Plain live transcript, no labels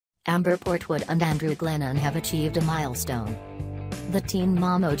Amber Portwood and Andrew Glennon have achieved a milestone. The Teen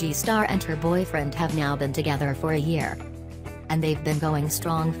Mom OG star and her boyfriend have now been together for a year. And they've been going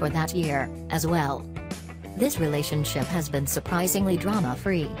strong for that year, as well. This relationship has been surprisingly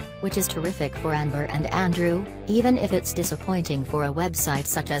drama-free, which is terrific for Amber and Andrew, even if it's disappointing for a website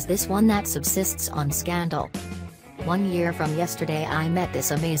such as this one that subsists on scandal. 1 year from yesterday I met this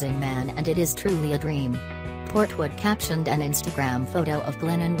amazing man and it is truly a dream. Portwood captioned an Instagram photo of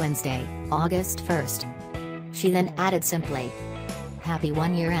Glennon Wednesday, August 1st. She then added simply, "Happy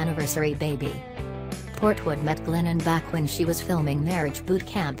 1-year anniversary baby." Portwood met Glennon back when she was filming Marriage Boot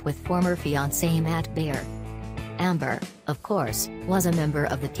Camp with former fiancé Matt Baer. Amber, of course, was a member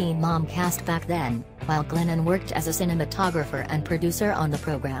of the Teen Mom cast back then, while Glennon worked as a cinematographer and producer on the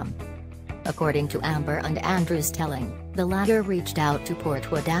program. According to Amber and Andrew's telling, the latter reached out to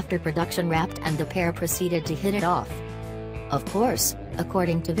Portwood after production wrapped and the pair proceeded to hit it off. Of course,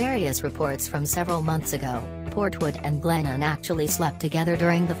 according to various reports from several months ago, Portwood and Glennon actually slept together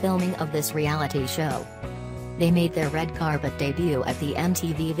during the filming of this reality show. They made their red carpet debut at the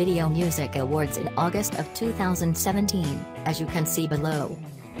MTV Video Music Awards in August of 2017, as you can see below.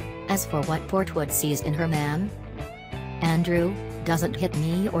 As for what Portwood sees in her man, Andrew doesn't hit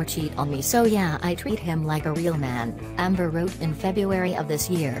me or cheat on me, so yeah, I treat him like a real man, Amber wrote in February of this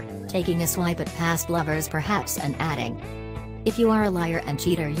year, taking a swipe at past lovers perhaps and adding, "If you are a liar and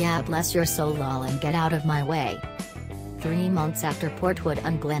cheater, yeah, bless your soul lol and get out of my way." 3 months after Portwood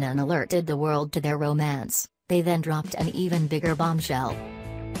and Glennon alerted the world to their romance, they then dropped an even bigger bombshell.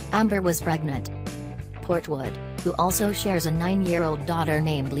 Amber was pregnant. Portwood, who also shares a 9-year-old daughter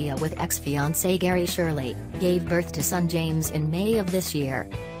named Leah with ex-fiancé Gary Shirley, gave birth to son James in May of this year.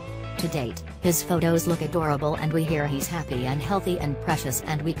 To date, his photos look adorable and we hear he's happy and healthy and precious,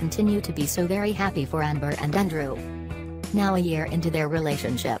 and we continue to be so very happy for Amber and Andrew. Now a year into their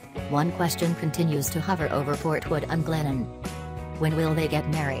relationship, one question continues to hover over Portwood and Glennon. When will they get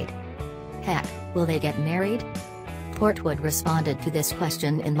married? Heck, will they get married? Portwood responded to this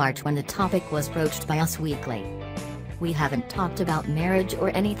question in March when the topic was broached by Us Weekly. "We haven't talked about marriage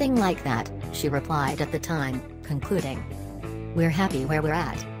or anything like that," she replied at the time, concluding, "We're happy where we're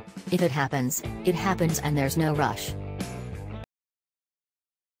at. If it happens and there's no rush."